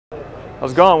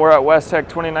How's it going? We're at West Tech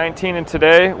 2019, and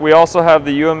today we also have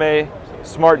the UMA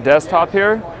Smart Desktop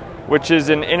here, which is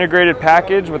an integrated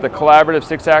package with a collaborative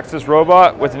 6-axis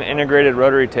robot with an integrated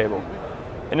rotary table.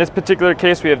 In this particular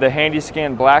case, we have the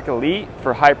HandySCAN Black Elite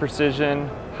for high precision,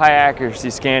 high accuracy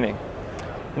scanning.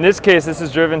 In this case, this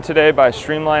is driven today by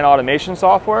Streamline automation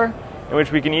software, in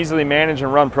which we can easily manage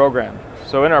and run programs.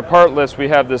 So in our part list, we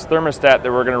have this thermostat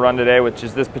that we're going to run today, which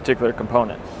is this particular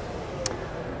component.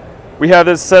 We have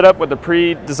this set up with a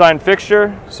pre-designed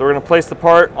fixture, so we're going to place the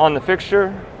part on the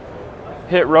fixture,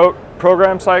 hit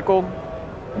program cycle,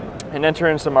 and enter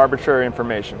in some arbitrary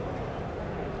information.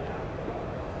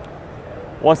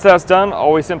 Once that's done,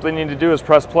 all we simply need to do is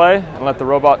press play and let the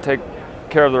robot take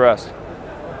care of the rest.